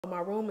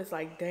My room is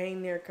like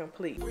dang near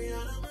complete.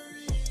 Briana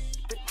Marie,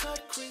 the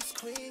cut crease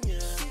queen, yeah.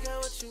 She got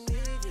what you need,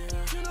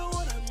 yeah. You know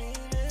what I mean,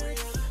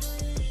 Briana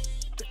Marie,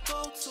 the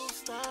go-to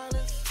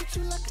stylist. Treat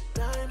you like a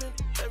diamond.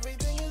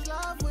 Everything is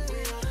love with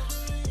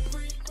Briana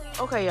Marie.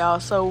 Okay, y'all,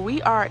 so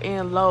we are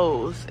in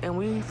Lowe's and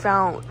we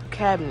found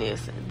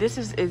cabinets. This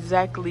is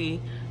exactly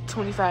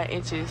 25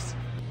 inches.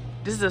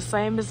 This is the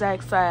same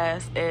exact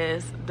size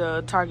as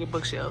the Target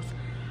bookshelves.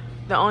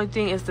 The only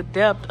thing is the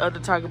depth of the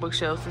Target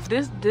bookshelves. If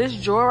this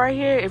drawer right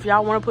here, if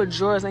y'all want to put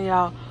drawers in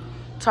y'all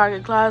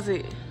Target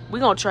closet, we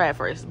gonna try it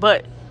first.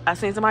 But I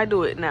seen somebody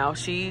do it now.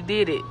 She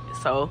did it.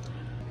 So,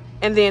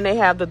 and then they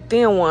have the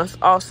thin ones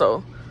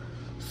also.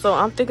 So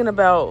I'm thinking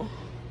about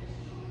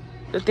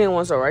the thin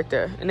ones are right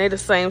there, and they the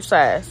same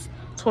size,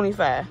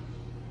 25.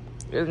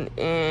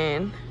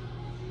 And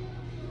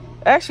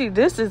actually,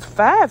 this is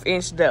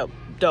 5-inch depth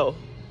though.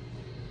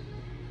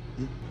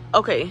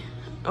 Okay,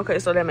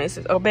 so that makes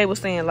sense. Oh, babe was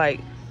saying like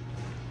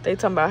they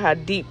talking about how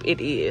deep it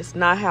is,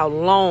 not how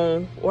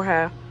long or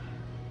how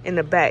in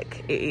the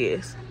back it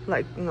is.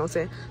 Like, you know what I'm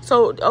saying?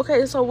 So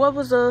okay, so what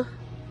was the?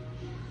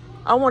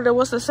 I wonder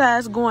what's the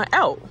size going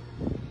out.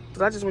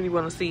 Cause I just really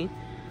want to see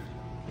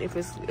if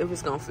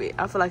it's gonna fit.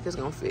 I feel like it's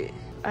gonna fit.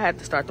 I had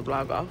to start the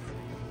vlog off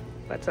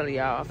by telling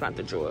y'all I found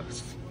the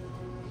drawers,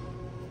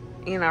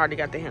 and I already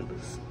got the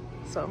handles.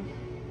 So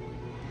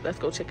let's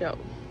go check out.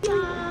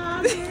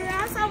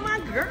 Yeah, I saw my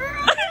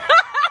girl.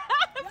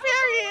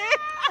 Period.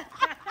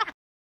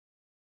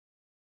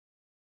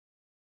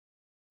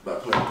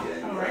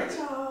 Alright,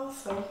 y'all.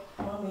 So,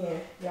 my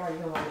man, y'all already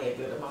know my man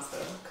building my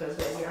stuff. Because,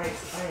 baby, I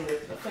ain't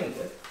lifting a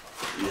finger.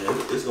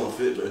 Yeah, it's gonna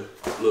fit, man.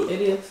 Look,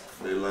 It is.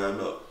 they line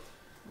up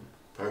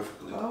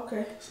perfectly. Oh,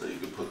 okay. So you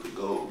can put the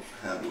gold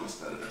handle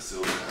instead of that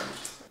silver handle.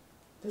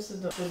 This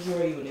is the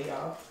drawer unit,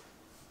 y'all.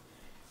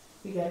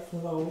 We got it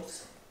from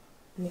Lowe's.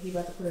 And he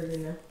about to put it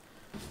in there.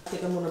 I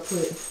think I'm gonna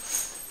put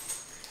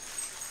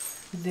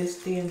this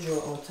thin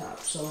drawer on top,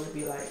 so it'll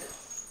be like,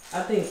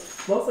 I think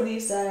both of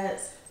these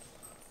sides,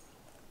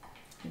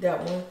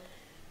 that one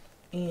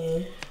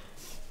and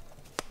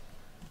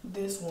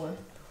this one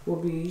will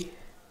be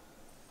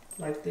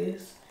like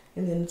this,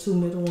 and then the two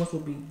middle ones will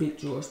be big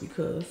drawers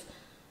because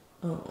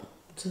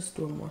to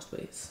store more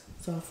space.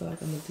 So I feel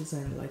like I'm gonna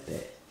design it like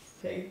that.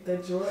 Okay, the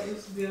drawer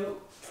is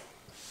built.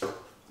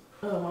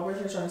 My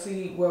boyfriend's trying to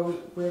see where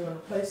we're gonna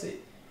place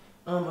it.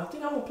 I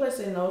think I'm gonna place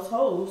it in those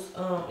holes.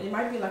 It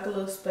might be like a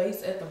little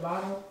space at the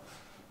bottom,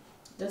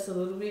 just a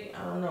little bit.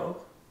 I don't know.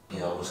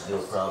 Yeah, we'll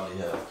still probably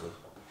have to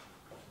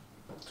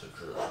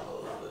drill a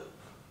little bit.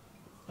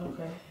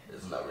 Okay.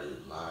 It's not really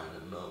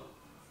lining up.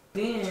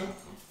 Then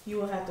you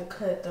will have to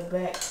cut the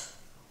back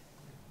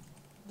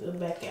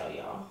out,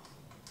 y'all.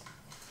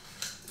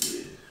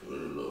 Yeah,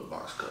 with a little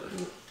box cutter.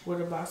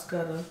 With a box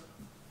cutter.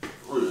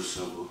 Real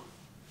simple.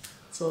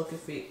 So it can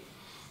fit.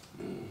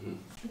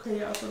 Okay,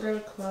 y'all, so there's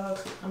a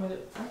closet. I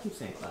keep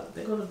saying closet.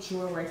 They go to the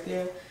drawer right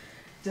there.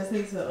 Just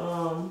need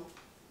to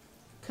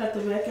cut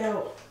the back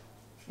out.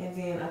 And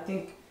then I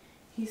think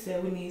he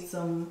said we need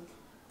some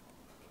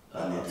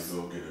I need to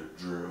go get a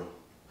drill.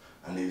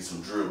 I need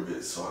some drill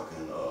bits so I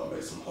can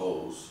make some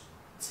holes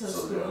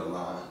so they're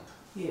aligned.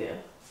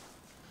 Yeah.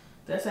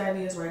 That's how it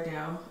is right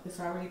now. It's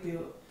already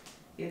built.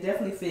 It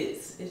definitely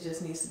fits. It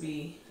just needs to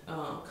be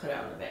cut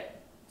out in the back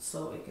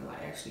so it can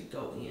like actually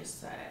go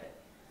inside.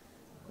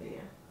 But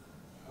yeah.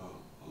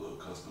 A little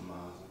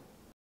customizing.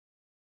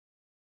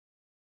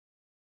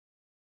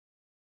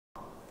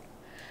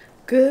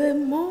 Good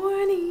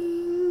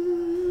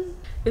morning.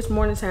 It's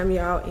morning time,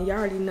 y'all, and y'all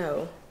already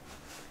know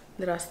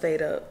that I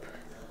stayed up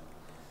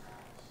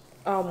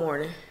all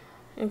morning.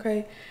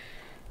 Okay,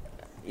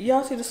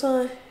 y'all see the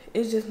sun?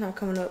 It's just not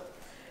coming up.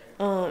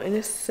 And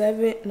it's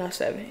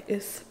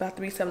it's about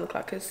to be 7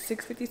 o'clock. It's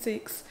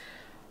 6:56.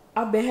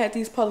 I've been had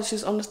these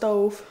polishes on the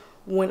stove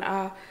when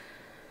I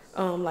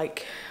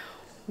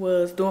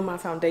was doing my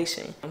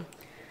foundation.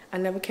 I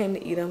never came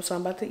to eat them, so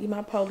I'm about to eat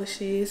my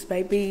polishes,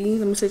 baby.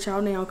 Let me sit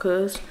y'all down,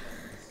 cause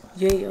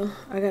yeah,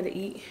 I gotta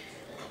eat.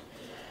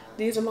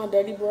 These are my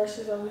dirty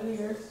brushes over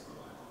here.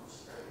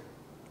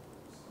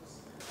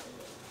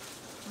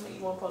 I'm gonna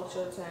eat one polish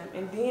at a time,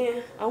 and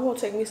then I'm gonna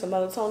take me some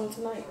melatonin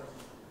tonight,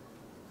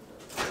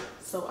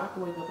 so I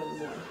can wake up in the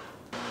morning.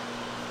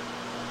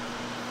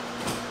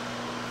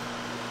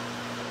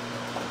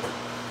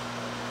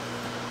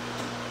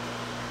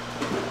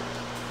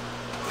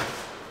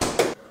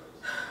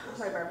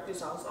 Like barbecue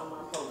sauce on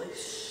my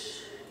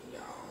polish,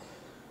 y'all.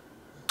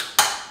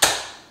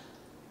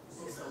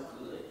 It's so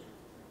good.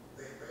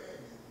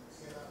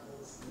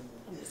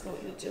 I'm just gonna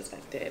eat it just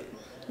like that.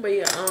 But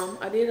yeah,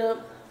 I did up.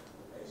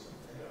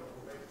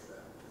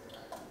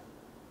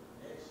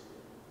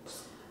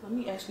 Let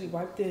me actually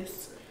wipe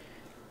this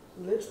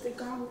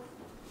lipstick off.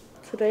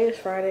 Today is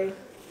Friday.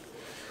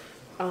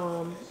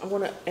 I'm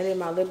gonna edit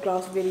my lip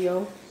gloss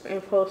video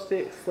and post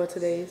it for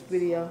today's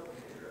video.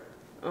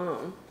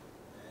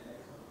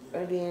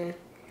 And then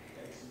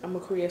I'm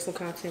gonna create some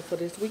content for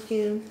this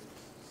weekend.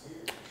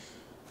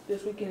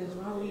 This weekend is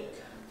my week.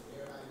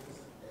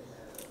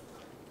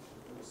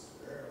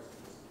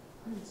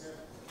 I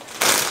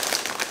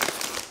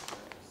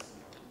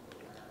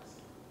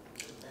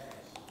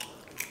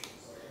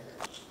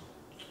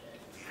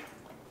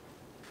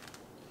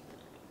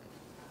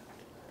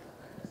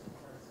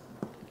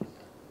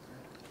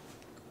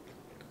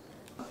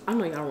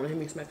know y'all want to hear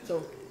me smack it,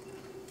 so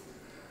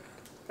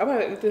I'm about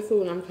to eat this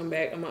food and I'm gonna come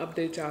back. I'm gonna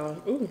update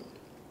y'all. Ooh.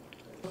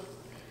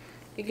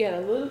 It got a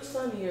little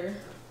sunnier.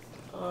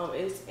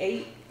 It's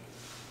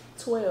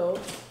 8:12.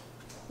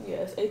 Yeah,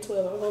 it's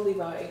 8:12. I'm gonna leave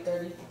out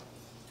 8:30.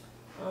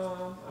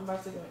 I'm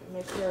about to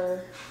make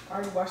sure I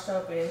already washed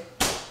up and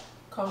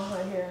comb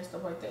my hair and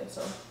stuff like that.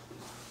 So,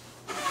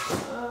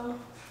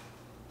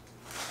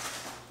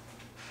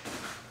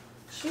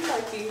 she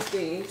like these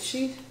things.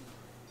 She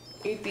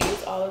eat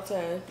these all the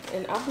time,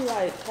 and I'll be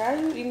like, "How are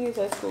you eating these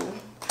at school?"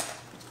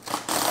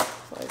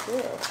 Like,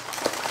 girl.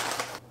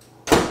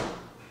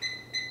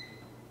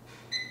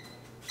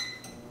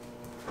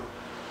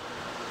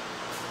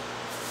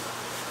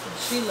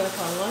 She left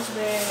her lunch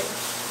bag.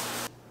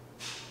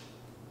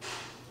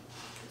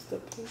 It's the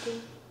pink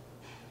one.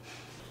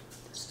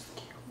 This is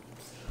cute.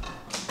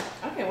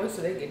 I can't wait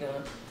till they get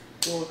done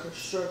doing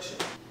construction.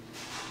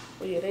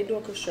 But yeah, they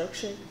doing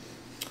construction.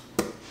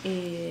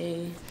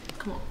 And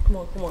come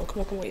on,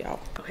 y'all.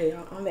 Okay,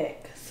 y'all, I'm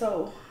back.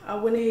 So I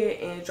went ahead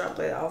and dropped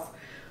that off,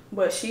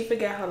 but she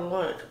forgot her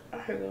lunch. I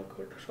heard her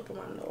go up in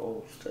my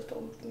nose. Just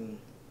don't.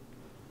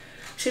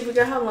 She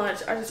forgot her lunch.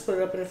 I just put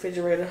it up in the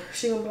refrigerator.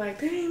 She gonna be like,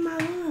 that ain't my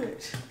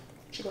lunch.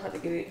 She gonna have to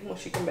get it when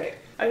she come back.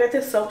 I got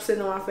this soap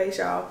sitting on my face,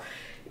 y'all.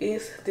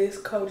 It's this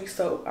Koji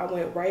soap. I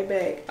went right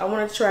back. I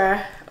want to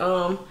try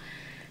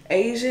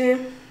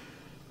Asian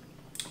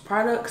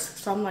products.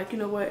 So I'm like, you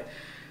know what?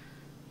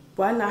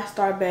 Why not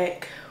start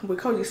back with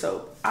Koji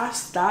soap? I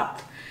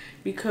stopped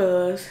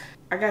because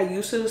I got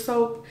used to the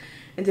soap.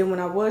 And then when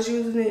I was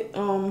using it,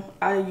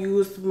 I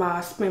used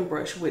my spin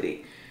brush with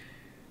it.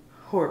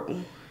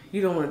 Horrible.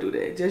 You don't want to do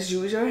that. Just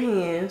use your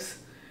hands.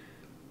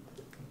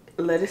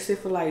 Let it sit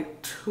for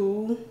like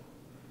 1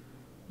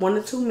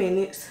 to 2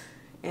 minutes,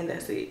 and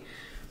that's it.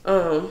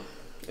 And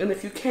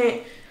if you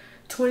can't,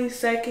 20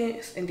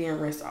 seconds and then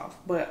rinse off.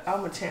 But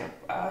I'm a champ.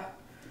 I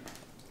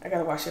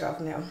gotta wash it off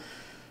now.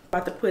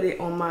 About to put it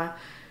on my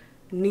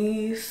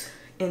knees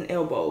and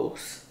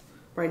elbows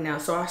right now.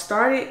 So I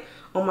started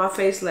on my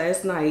face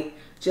last night.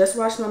 Just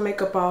washed my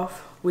makeup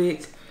off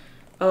with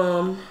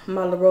my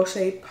La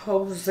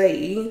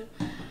Roche-Posay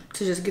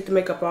to just get the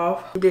makeup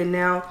off. Then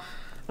now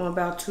I'm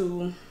about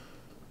to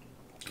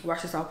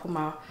wash this off, put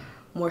my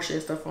moisture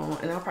and stuff on,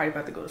 and I'm probably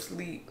about to go to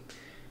sleep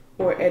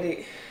or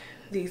edit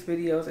these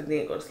videos and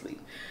then go to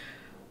sleep.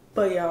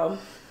 But y'all,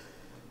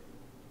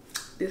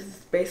 this is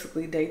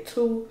basically day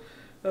 2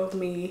 of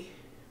me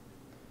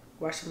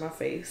washing my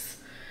face.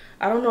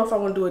 I don't know if I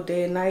want to do it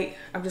day and night.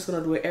 I'm just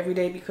gonna do it every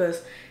day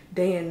because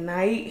day and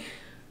night,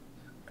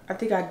 I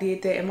think I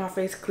did that and my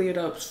face cleared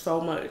up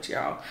so much,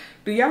 y'all.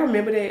 Do y'all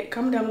remember that?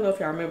 Comment down below if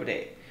y'all remember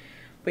that.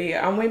 But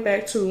yeah, I went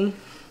back to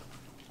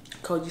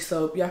Koji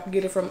soap. Y'all can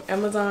get it from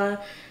Amazon,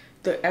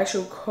 the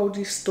actual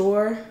Koji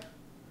store.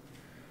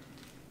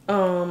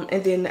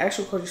 And then the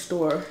actual Koji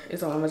store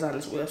is on Amazon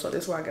as well. So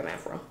that's where I got that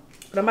from.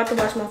 But I'm about to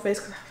wash my face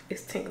because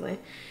it's tingling.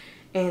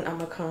 And I'm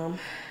gonna come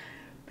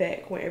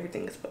back when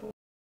everything is put.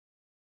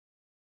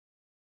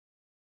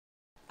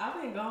 I've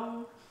been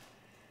gone,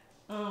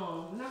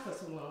 not for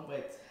too long,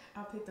 but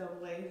I picked up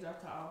late,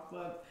 dropped her off,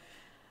 but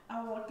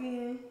I walked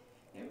in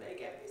and they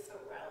gave me some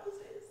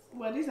roses.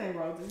 Well, these ain't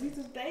roses, these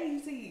are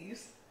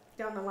daisies.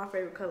 Y'all know my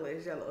favorite color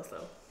is yellow,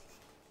 so.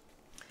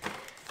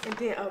 And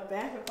then a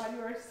Bath and Body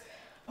Works.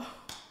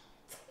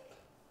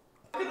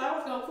 Because I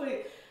was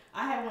gonna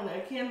I had one of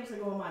the candles to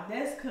go on my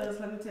desk, cause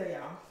let me tell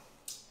y'all,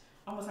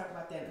 I'm gonna talk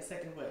about that in a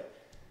second, but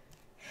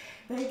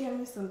they gave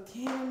me some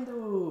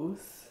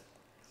candles.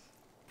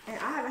 And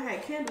I haven't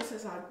had candles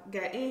since I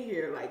got in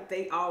here. Like,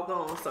 they all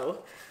gone,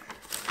 so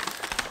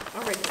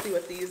I'm ready to see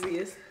what these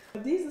is.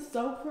 These are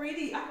so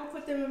pretty. I can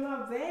put them in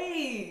my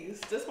vase.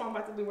 That's what I'm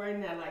about to do right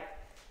now. Like,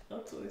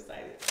 I'm too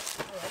excited.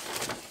 All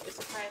right. It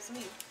surprised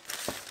me.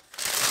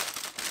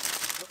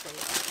 Okay,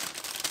 y'all.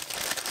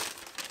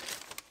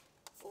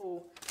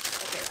 Ooh.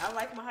 Okay, I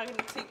like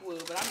mahogany teak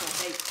wood, but I'm gonna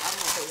bake. I'm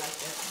gonna bake like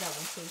that. I got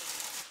one too.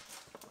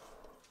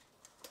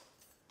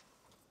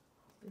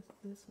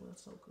 This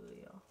smells so good,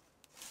 y'all.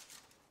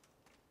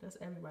 That's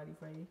everybody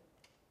for you.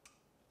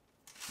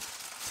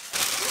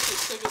 This is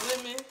sugar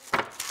lemon.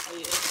 Oh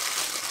yeah.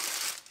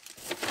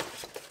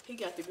 He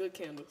got the good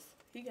candles.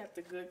 He got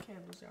the good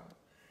candles, y'all.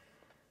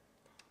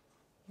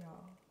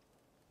 Y'all.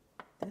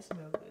 This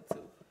smells good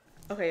too.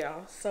 Okay,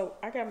 y'all. So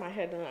I got my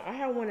hair done. I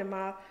had one in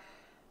my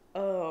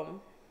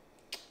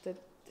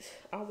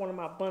I wanted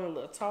my bun a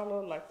little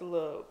taller, like the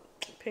little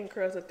pink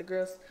curls that the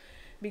girls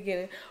be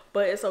getting.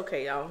 But it's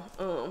okay, y'all.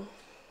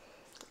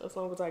 As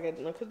long as I get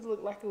it done, because it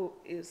look like it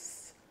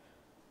is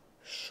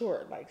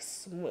short, like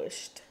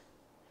smushed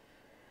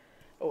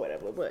or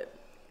whatever. But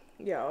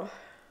y'all,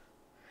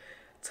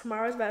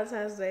 tomorrow's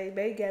Valentine's Day.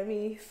 They got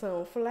me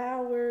some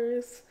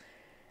flowers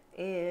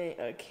and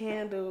a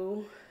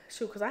candle.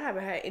 Shoot, because I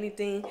haven't had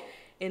anything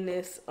in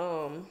this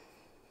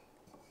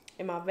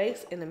in my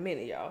vase in a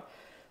minute, y'all.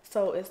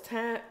 So it's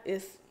time,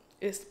 it's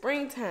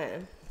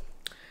springtime.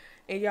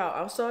 And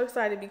y'all, I'm so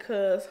excited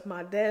because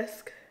my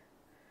desk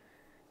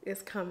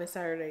is coming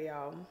Saturday,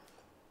 y'all.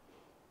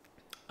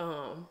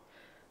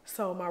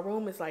 So my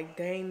room is like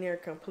dang near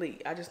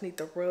complete. I just need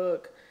the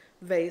rug,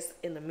 vase,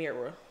 and the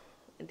mirror.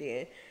 And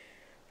then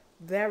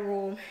that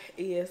room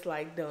is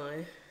like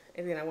done.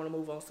 And then I want to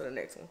move on to the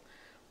next one.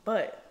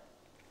 But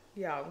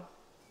y'all,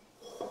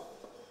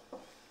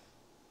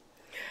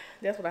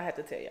 that's what I had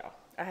to tell y'all.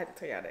 I had to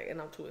tell y'all that,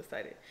 and I'm too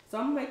excited. So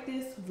I'm gonna make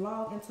this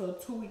vlog into a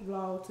 2-week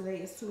vlog.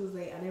 Today is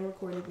Tuesday. I didn't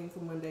record anything for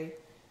Monday.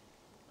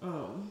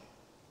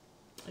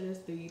 It is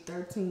the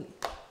 13th.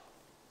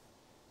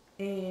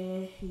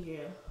 And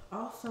yeah,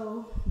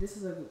 also this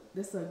is a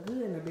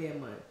good and a bad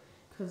month,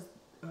 because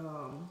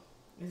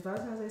it's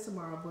Valentine's Day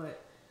tomorrow.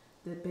 But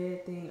the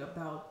bad thing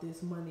about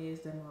this month is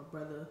that my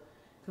brother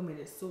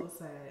committed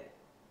suicide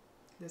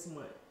this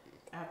month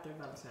after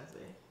Valentine's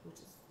Day, which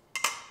is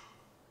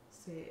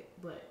sad,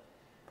 but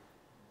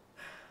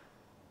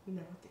we're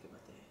not gonna think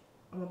about that.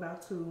 I'm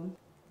about to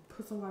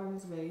put some water in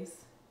this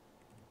vase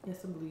and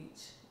some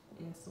bleach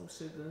and some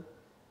sugar.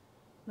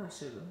 Not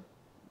sugar.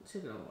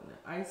 Sugar don't want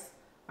that.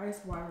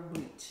 Ice water,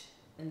 bleach.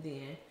 And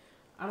then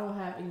I don't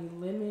have any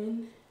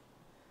lemon,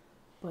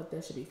 but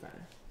that should be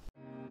fine.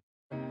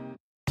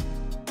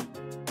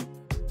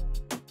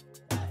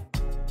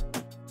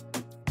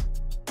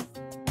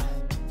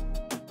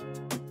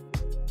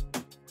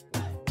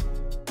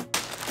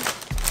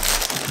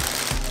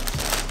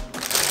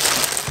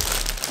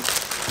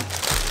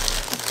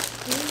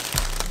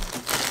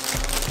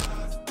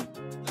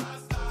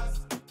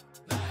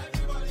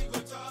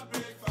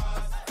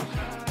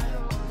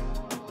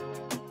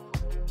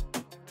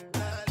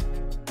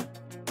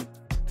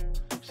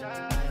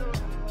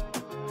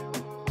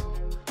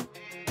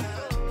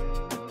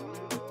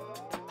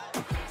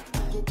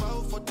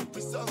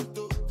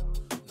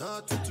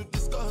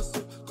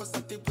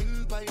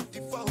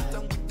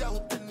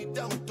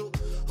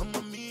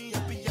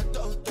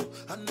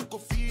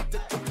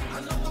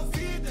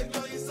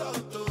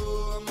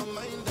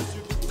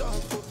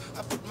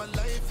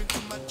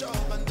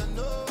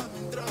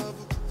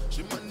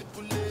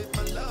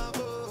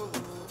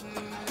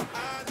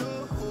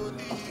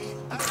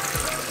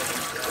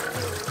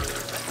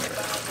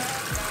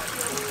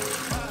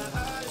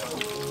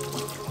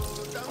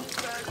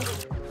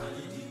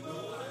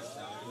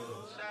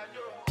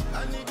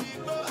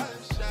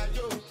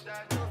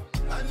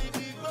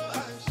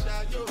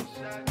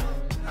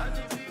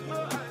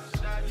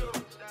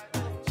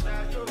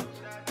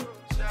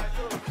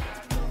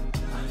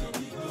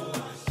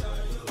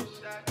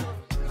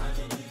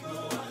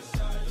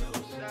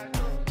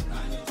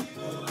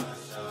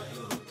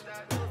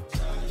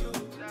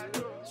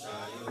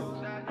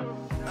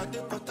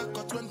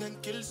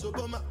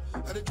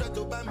 I try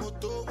to buy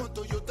moto, one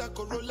Toyota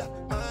Corolla.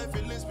 My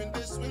feelings been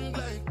they swing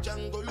like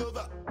Django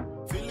Lover.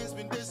 Feelings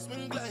been they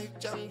swing like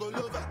Django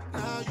Lover.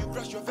 Now you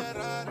crash your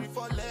Ferrari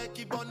for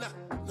Lucky Bona.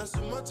 Now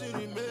so much you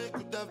remake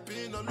could have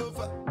been all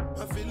over.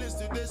 My feelings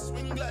today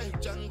swing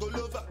like Django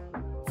Lover.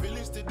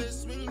 Feelings today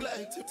swing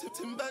like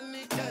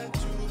Timbani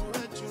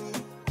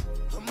Kaju.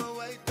 I'm a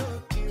white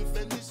dog in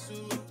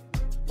Fenisu.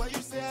 Why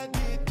you say I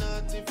did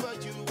nothing for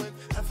you when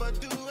if I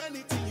do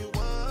anything you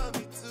want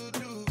me to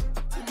do?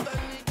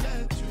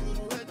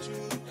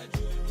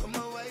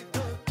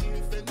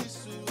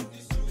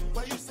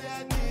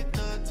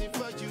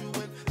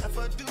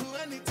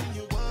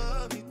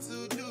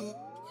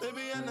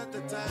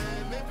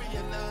 Maybe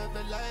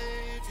another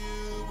life,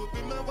 you will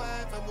be my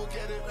wife and we'll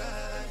get it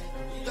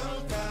right.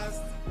 Don't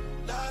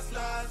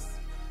last.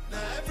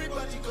 Now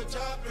everybody go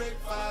job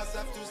breakfast.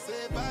 Have to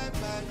say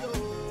bye-bye, yo.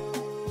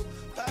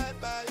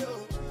 Bye-bye,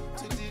 yo.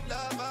 To the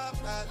love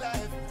of my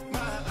life. My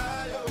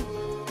eye, yo.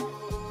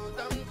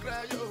 Don't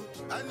cry, yo.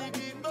 I need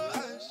people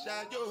and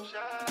shy, yo.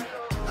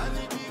 I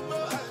need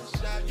people and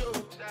shy, yo.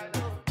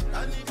 I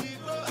need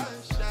people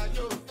and shy,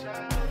 yo.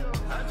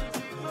 I need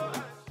people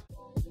and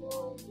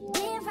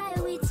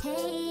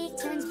take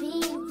turns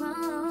being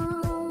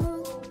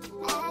wrong.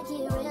 I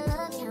get real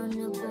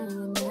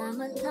accountable when I'm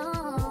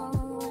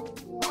alone.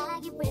 I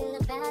get real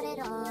about it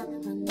all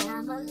when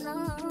I'm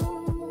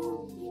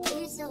alone.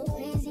 It's so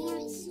crazy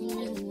missing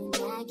you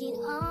when I get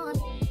on.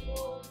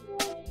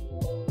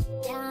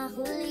 Now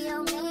Julio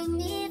made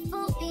me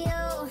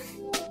fulfill,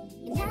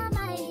 and I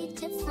might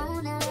hit your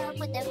phone up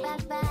with that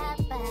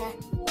bye-bye-bye.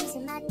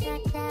 Listen that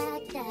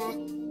da-da-da,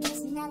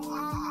 listen that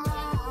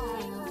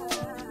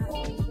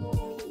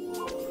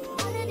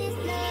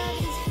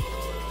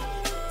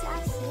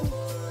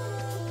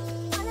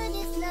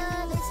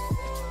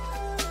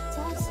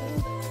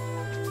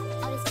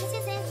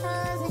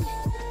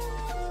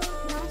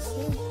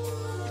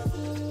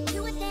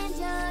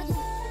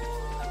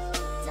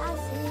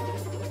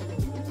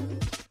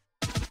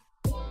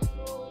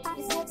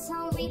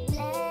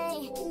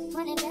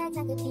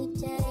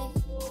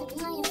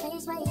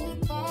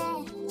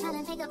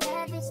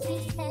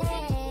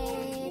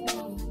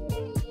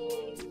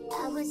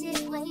I was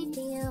just waiting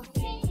for you,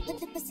 but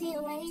the pussy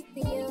away for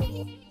you.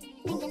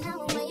 Thinking I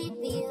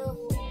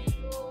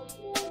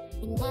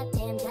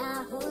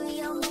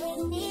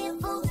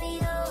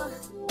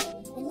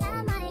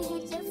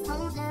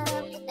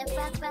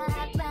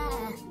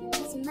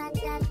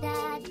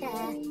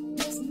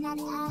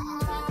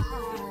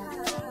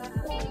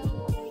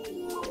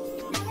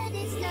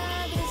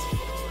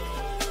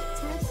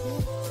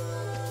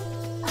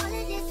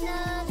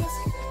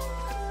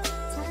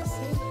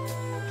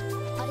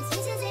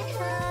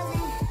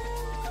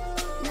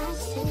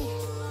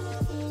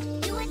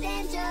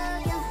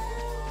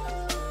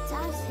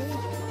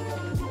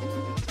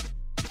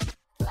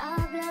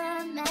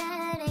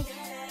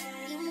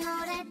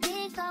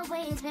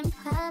and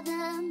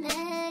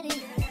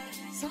problematic.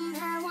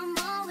 Somehow I'm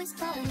always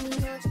calling you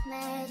your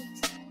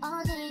dramatics.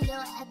 All in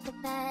your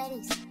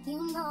acrobatics.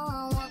 You know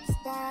I want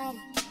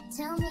static.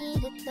 Tell me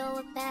to throw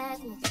it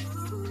backwards.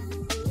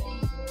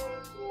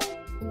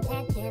 And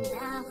that damn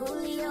down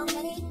Julio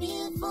made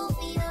me a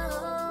Fulvio.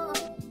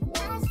 I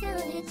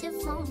still hit your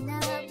phone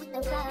up with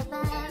the blah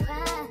blah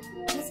blah.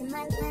 Missing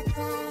my da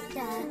da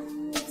da.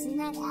 Missing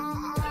that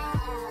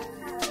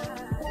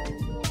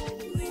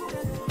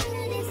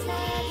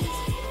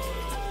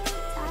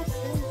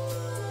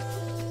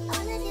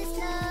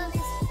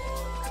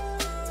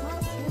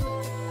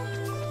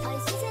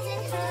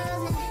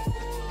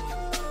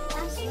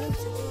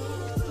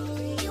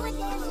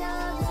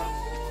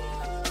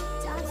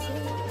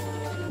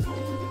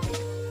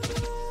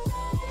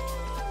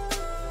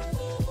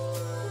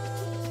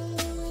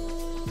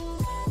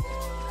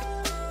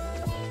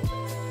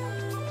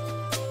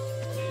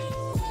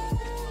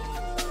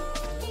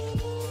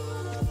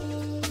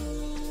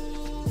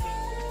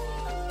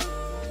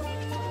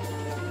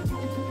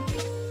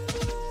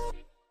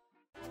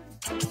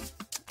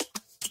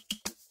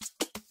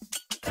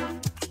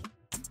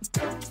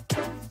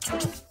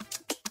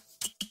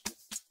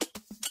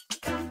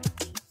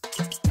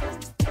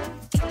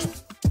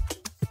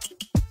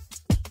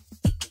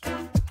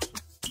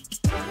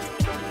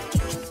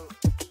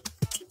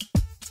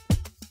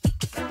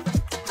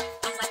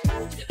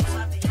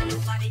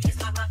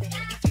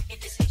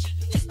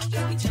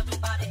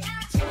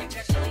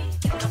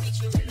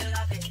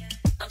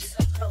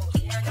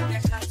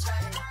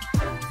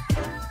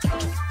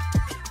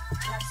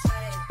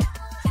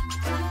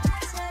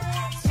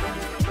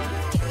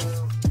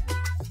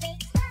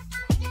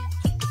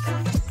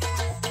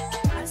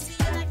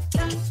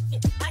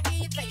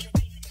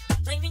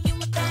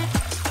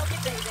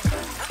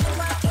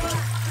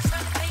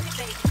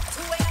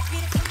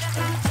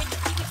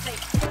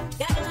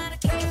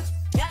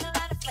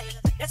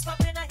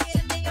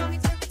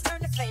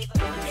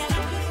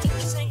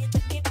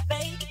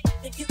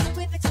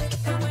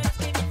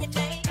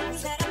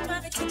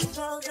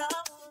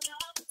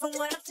From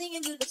what I'm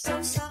seeing, you look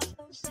so soft.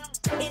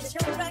 It's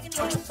your dragon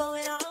boy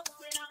going on.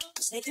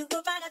 Say you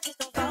goodbye, I just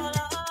don't fall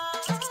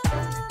off.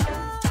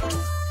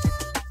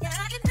 Yeah,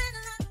 I can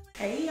handle it.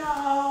 Hey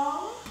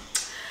y'all.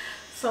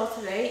 So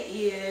today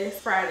is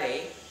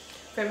Friday,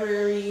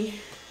 February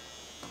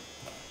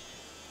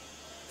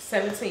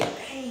 17th.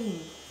 Dang.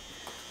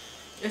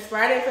 It's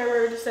Friday,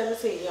 February the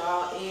 17th,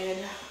 y'all,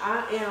 and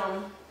I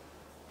am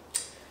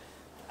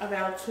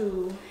about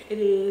to, it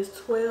is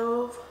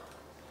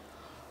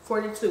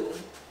 12:42,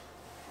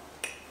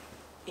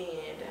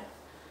 and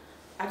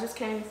I just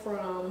came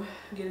from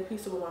getting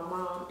pizza with my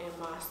mom and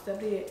my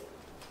stepdad.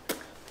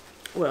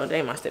 Well, they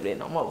ain't my stepdad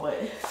no more, but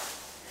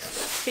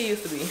he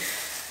used to be.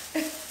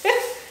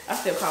 I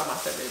still call my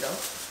stepdad though.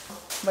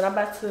 But I'm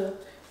about to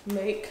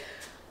make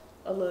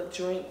a little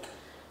drink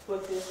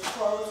with this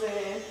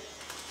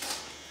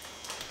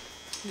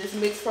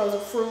mixed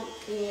frozen fruit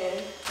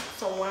and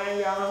some wine,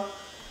 y'all.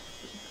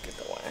 Get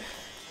the wine.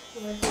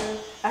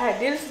 I had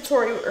did this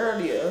tutorial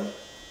earlier,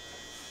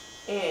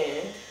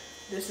 and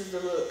this is the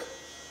look.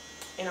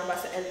 And I'm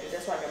about to edit it.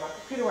 That's why I got my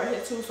computer right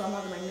here too. So I'm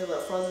about to make me a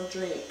little frozen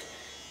drink,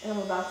 and I'm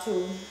about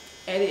to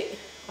edit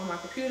on my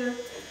computer.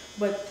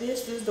 But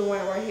this is the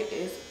one right here.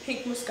 It's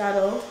pink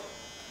Moscato.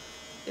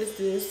 It's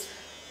this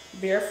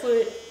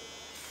barefoot.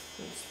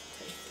 Let's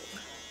taste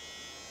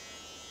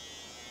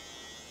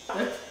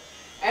it.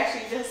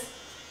 Actually, just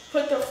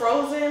put the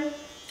frozen.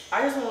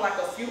 I just want like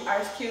a few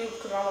ice cubes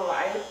because I don't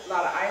want a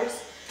lot of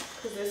ice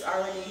because this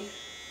already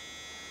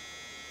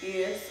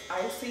is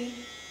icy.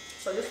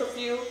 So just a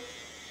few,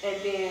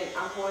 and then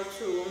I'm going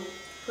to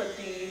put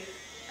the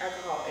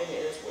alcohol in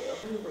it as well.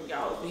 Let me bring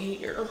y'all over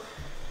here.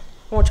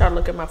 I want y'all to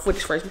look at my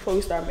footage first before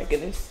we start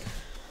making this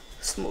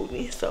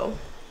smoothie. So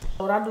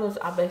what I do is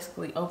I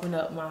basically open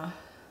up my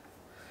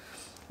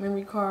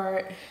memory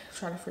card,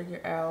 try to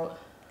figure out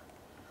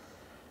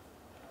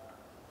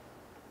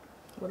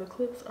where the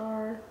clips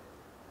are.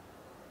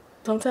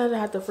 Sometimes I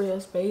have to free up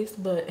space,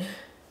 but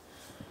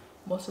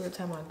most of the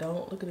time I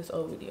don't. Look at this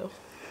old video.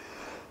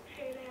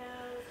 Hey there.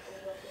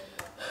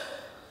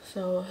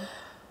 So,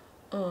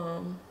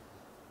 let me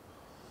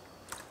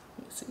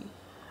see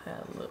how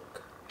I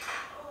look.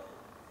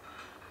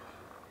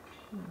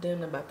 Then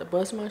I'm about to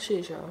bust my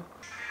shit, y'all.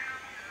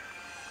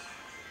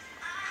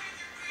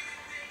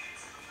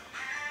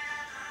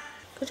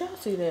 Could y'all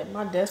see that?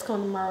 My desk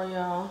come tomorrow,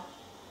 y'all.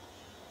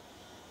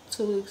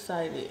 Too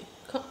excited.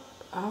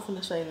 I'm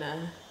finna say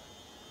now.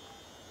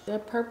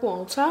 That purple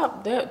on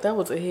top, that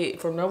was a hit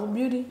from Nova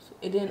Beauty.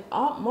 And then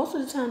most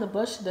of the time the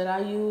blushes that I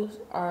use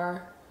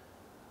are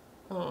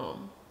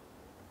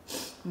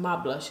my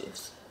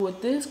blushes.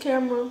 With this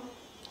camera,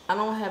 I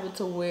don't have it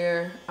to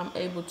where I'm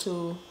able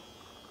to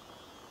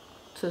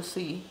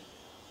see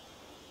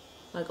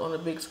like on the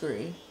big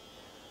screen.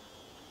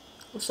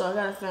 So I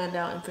gotta find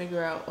out and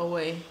figure out a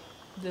way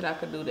that I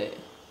could do that.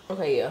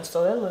 Okay, yeah,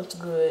 so that looks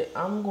good.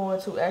 I'm going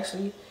to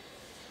actually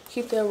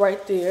keep that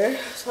right there.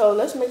 So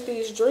let's make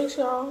these drinks,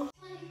 y'all.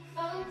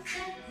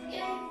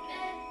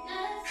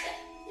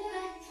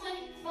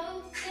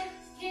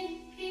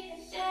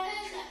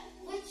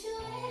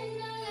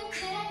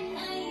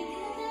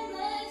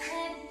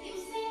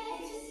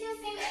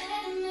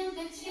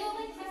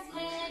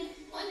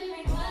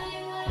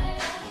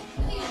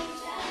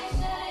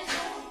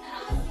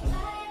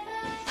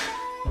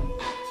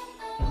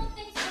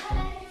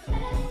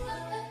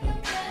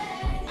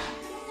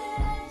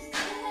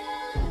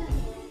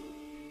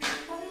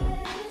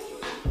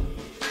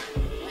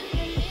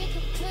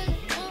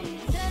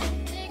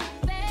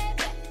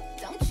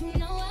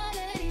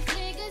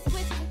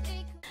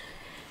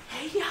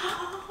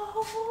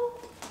 y'all.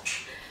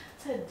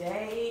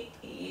 Today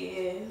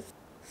is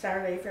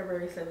Saturday,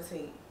 February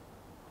 17th.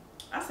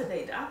 I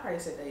probably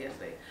said day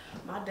yesterday.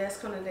 My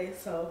desk on the day,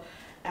 so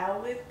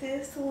out with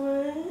this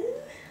one.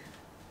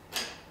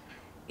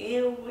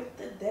 In with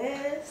the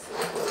desk.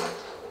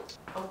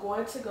 I'm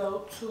going to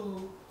go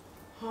to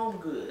Home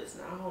Goods,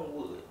 not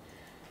Homewood,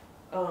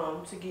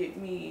 to get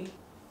me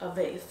a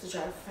vase, to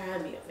try to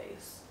find me a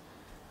vase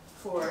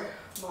for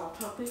my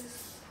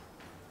pumpkins.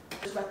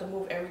 Just about to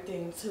move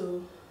everything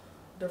to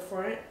the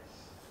front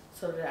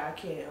so that I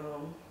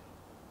can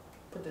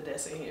put the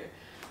desk in here.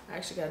 I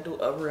actually gotta do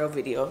a real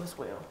video as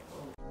well.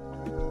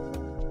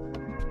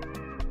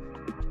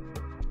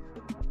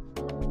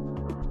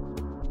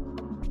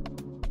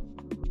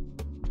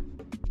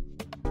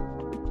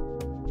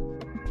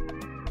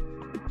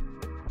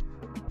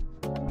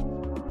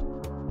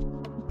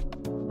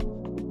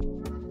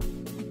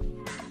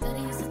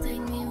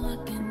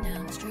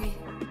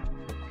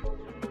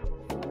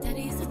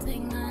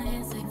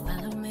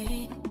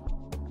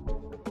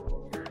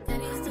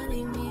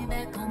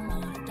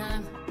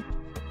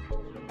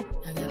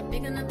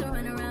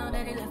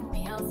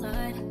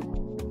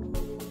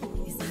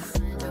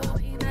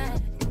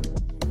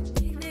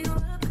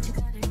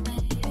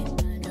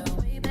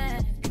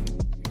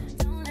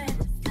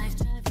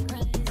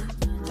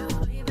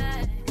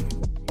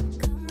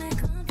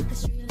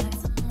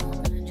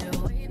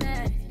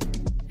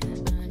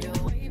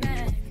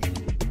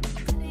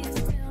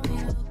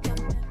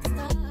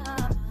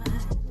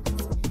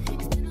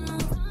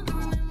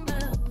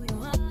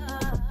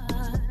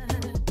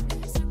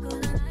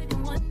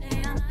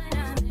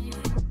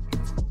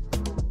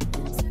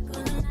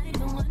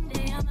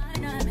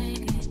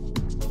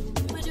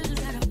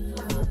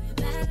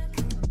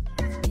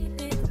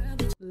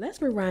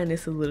 Let's rewind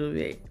this a little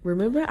bit.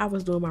 Remember I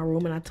was doing my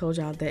room and I told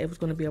y'all that it was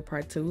going to be a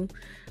part 2,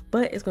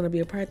 but it's going to be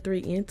a part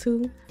 3 and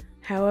 2.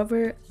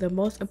 However, the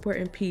most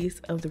important piece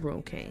of the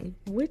room came,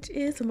 which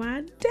is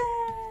my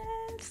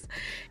desk.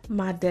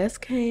 My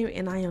desk came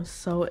and I am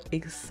so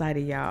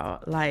excited,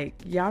 y'all. Like,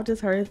 y'all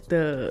just heard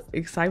the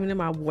excitement in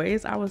my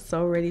voice. I was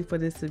so ready for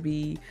this to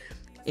be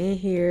in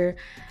here,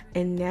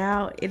 and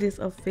now it is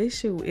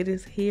official. It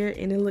is here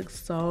and it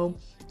looks so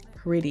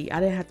pretty. I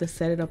didn't have to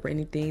set it up or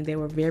anything. They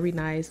were very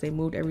nice. They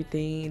moved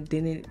everything,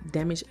 didn't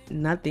damage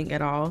nothing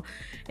at all.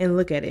 And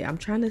look at it. I'm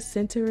trying to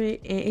center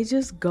it and it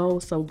just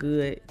goes so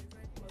good.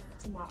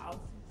 To my outfit.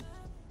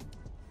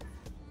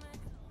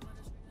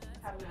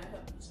 How did I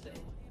help you today?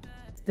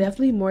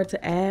 Definitely more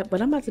to add, but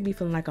I'm about to be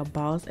feeling like a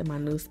boss in my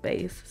new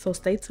space. So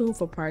stay tuned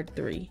for part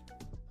 3.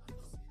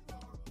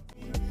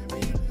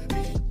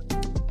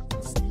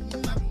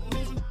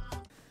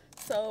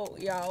 So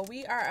y'all,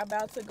 we are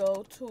about to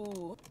go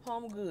to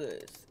Home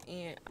Goods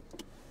and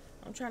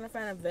I'm trying to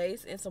find a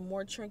vase and some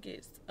more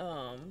trinkets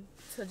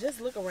to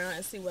just look around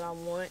and see what I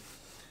want.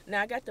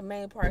 Now I got the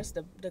main parts,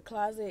 the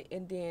closet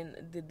and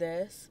then the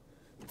desk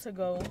to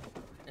go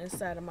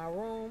inside of my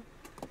room.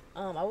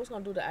 I was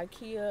gonna do the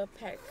IKEA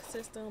pack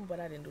system, but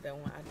I didn't do that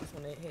one. I just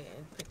went ahead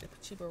and picked the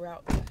cheaper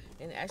route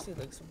and it actually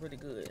looks really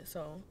good.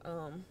 So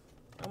on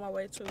my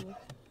way to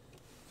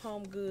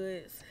Home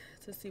Goods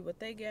to see what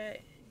they got.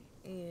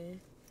 And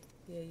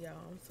yeah, y'all,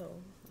 I'm so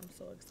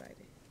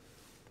excited.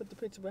 Put the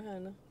picture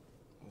behind her.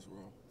 What's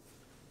wrong?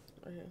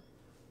 Right here.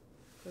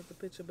 Put the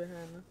picture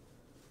behind her.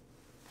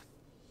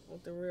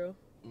 With the real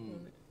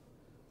on it.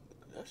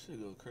 That shit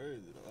go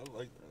crazy though. I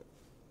like that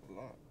a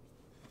lot.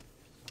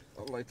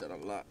 I like that a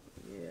lot.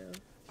 Yeah.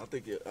 I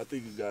think you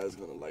guys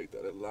gonna like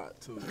that a lot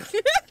too.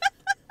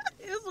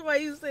 It's the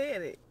way you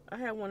said it. I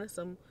had wanted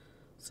some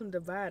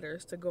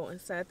dividers to go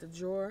inside the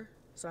drawer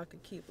so I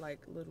could keep like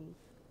little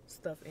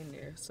stuff in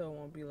there, so it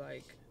won't be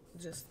like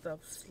just stuff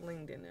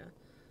slinged in there.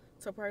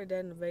 So probably that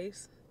in the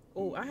vase.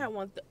 Oh, I had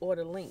one or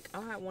the link.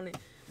 I had wanted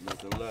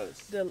nothing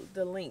less.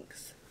 The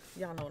links.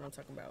 Y'all know what I'm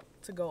talking about.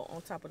 To go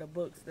on top of the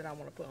books that I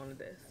want to put on the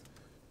desk.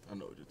 I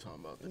know what you're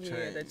talking about. The chains.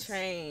 Yeah, the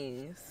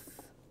chains.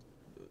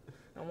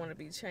 I want to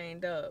be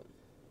chained up.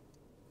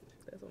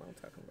 That's what I'm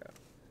talking about.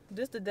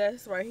 This the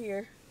desk right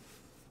here.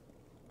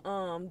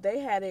 They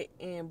had it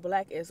in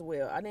black as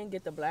well. I didn't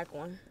get the black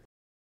one.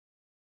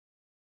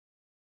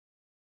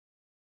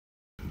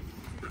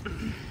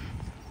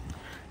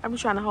 I've been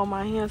trying to hold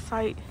my hands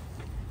tight.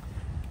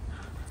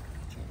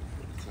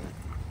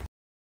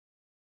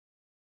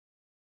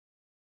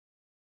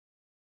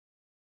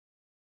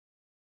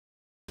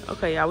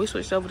 Okay, y'all, we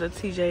switched over to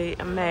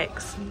TJ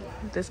Maxx.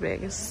 This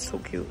bag is so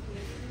cute.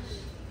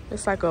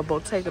 It's like a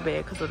Bottega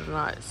bag because of the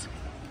knots.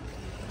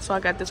 So I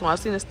got this one. I've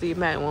seen the Steve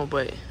Madden one,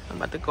 but I'm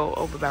about to go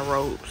over by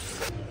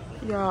Robes.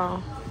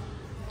 Y'all,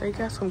 they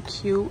got some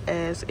cute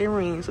ass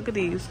earrings. Look at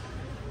these.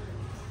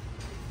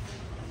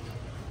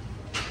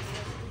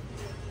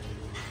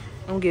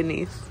 I'm getting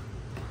these.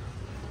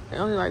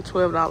 They're only like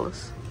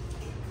 $12.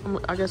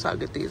 I guess I'll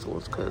get these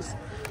ones because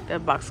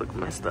that box looks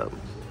messed up.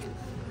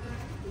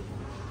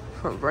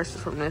 Versus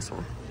from this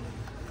one.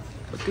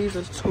 But these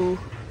are too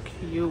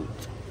cute.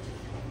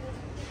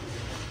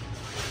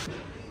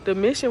 The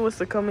mission was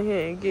to come in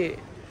here and get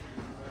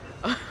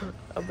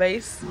a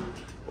vase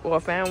or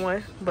found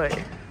one, but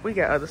we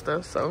got other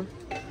stuff. So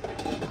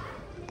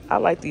I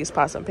like these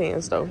pots and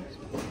pans though.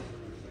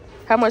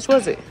 How much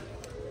was it?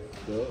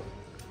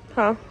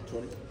 Huh?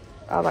 20.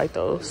 I like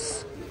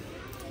those.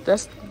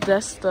 That's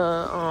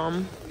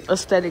the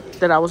aesthetic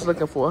that I was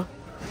looking for.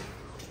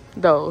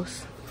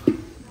 Those.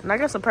 And I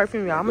got some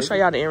perfume, y'all. I'm gonna show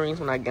y'all the earrings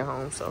when I get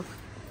home. So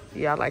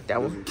yeah, I like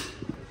that one.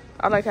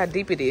 I like how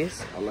deep it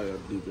is. I like how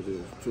deep it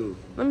is too.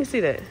 Let me see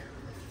that.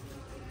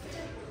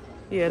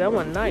 Yeah, that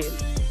one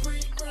nice.